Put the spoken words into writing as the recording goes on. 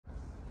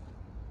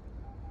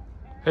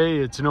Hey,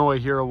 it's Noah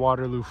here at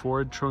Waterloo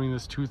Ford, showing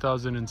this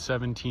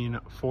 2017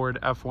 Ford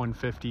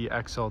F-150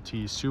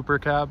 XLT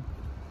SuperCab.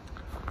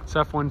 This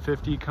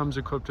F-150 comes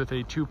equipped with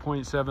a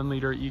 2.7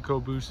 liter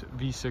EcoBoost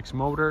V6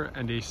 motor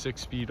and a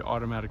 6-speed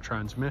automatic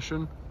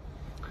transmission.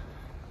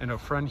 And up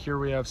front here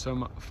we have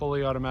some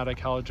fully automatic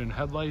halogen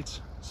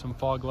headlights, some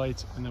fog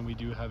lights, and then we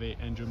do have a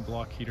engine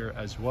block heater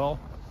as well.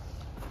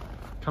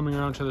 Coming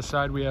around to the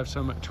side we have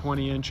some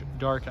 20-inch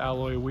dark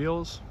alloy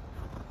wheels.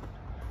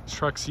 This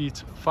truck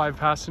seats 5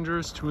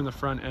 passengers, 2 in the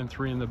front and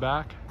 3 in the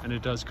back, and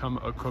it does come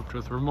equipped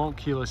with remote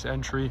keyless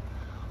entry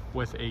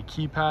with a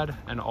keypad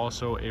and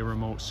also a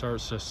remote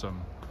start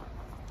system.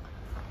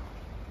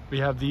 We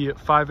have the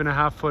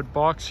 5.5-foot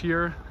box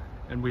here,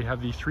 and we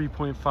have the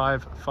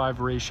 3.55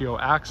 ratio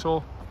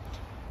axle,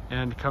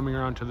 and coming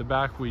around to the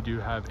back we do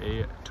have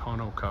a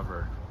tonneau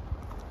cover.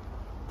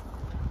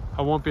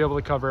 I won't be able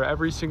to cover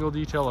every single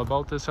detail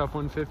about this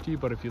F-150,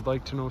 but if you'd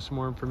like to know some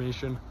more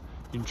information,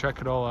 you can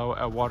check it all out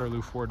at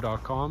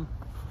waterlooford.com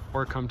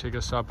or come take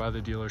a stop by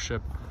the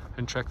dealership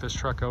and check this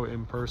truck out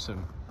in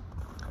person.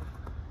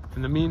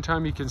 In the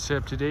meantime, you can stay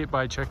up to date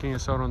by checking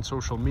us out on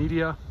social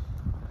media,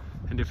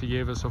 and if you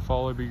gave us a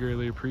follow, it'd be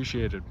greatly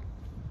appreciated.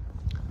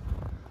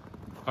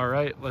 All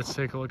right, let's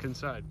take a look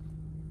inside.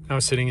 Now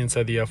sitting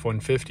inside the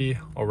F-150,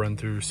 I'll run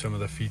through some of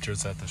the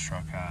features that this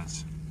truck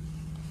has.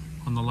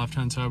 On the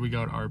left-hand side, we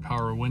got our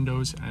power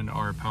windows and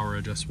our power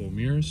adjustable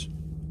mirrors.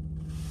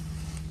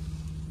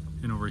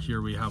 And over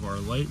here we have our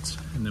lights,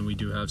 and then we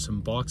do have some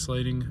box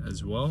lighting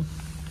as well.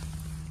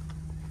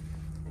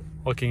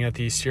 Looking at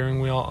the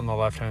steering wheel, on the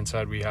left hand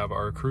side we have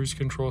our cruise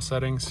control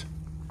settings,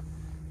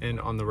 and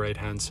on the right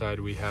hand side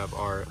we have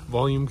our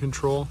volume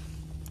control,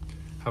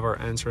 have our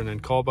answer and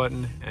end call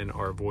button, and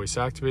our voice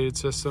activated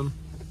system.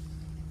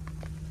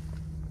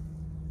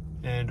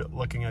 And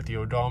looking at the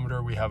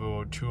odometer, we have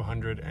about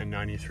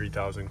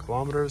 293,000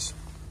 kilometers.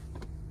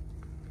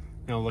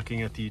 Now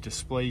looking at the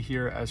display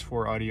here, as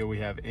for audio, we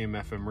have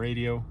AM/FM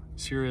radio,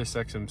 Sirius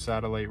XM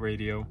satellite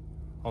radio,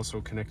 also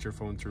connect your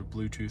phone through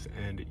Bluetooth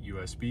and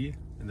USB,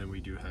 and then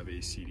we do have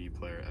a CD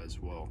player as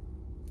well.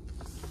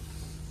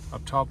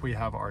 Up top we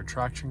have our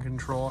traction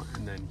control,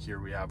 and then here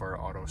we have our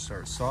auto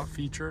start stop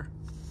feature.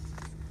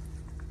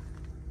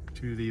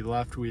 To the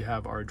left we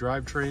have our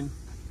drivetrain.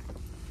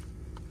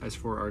 As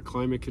for our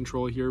climate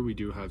control here, we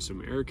do have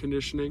some air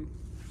conditioning.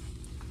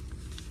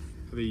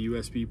 Have a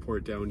USB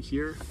port down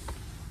here,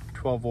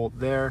 12 volt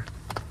there,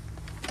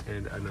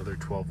 and another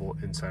 12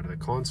 volt inside of the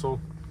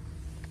console.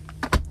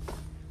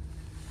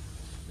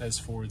 As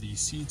for the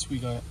seats, we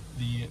got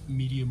the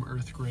medium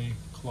earth gray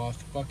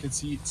cloth bucket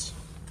seats.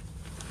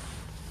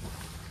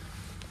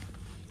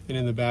 And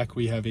in the back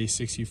we have a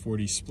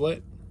 60/40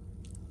 split.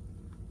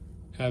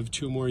 Have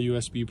 2 more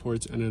USB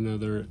ports and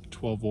another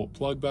 12 volt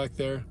plug back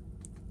there.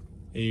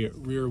 A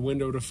rear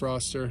window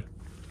defroster,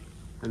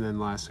 and then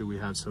lastly we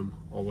have some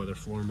all-weather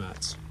floor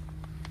mats.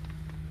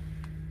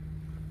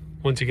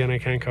 Once again, I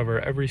can't cover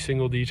every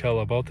single detail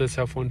about this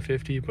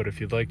F-150, but if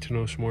you'd like to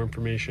know some more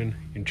information,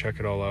 you can check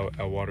it all out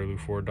at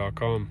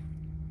waterlooford.com.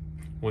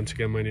 Once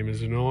again, my name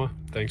is Noah.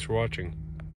 Thanks for watching.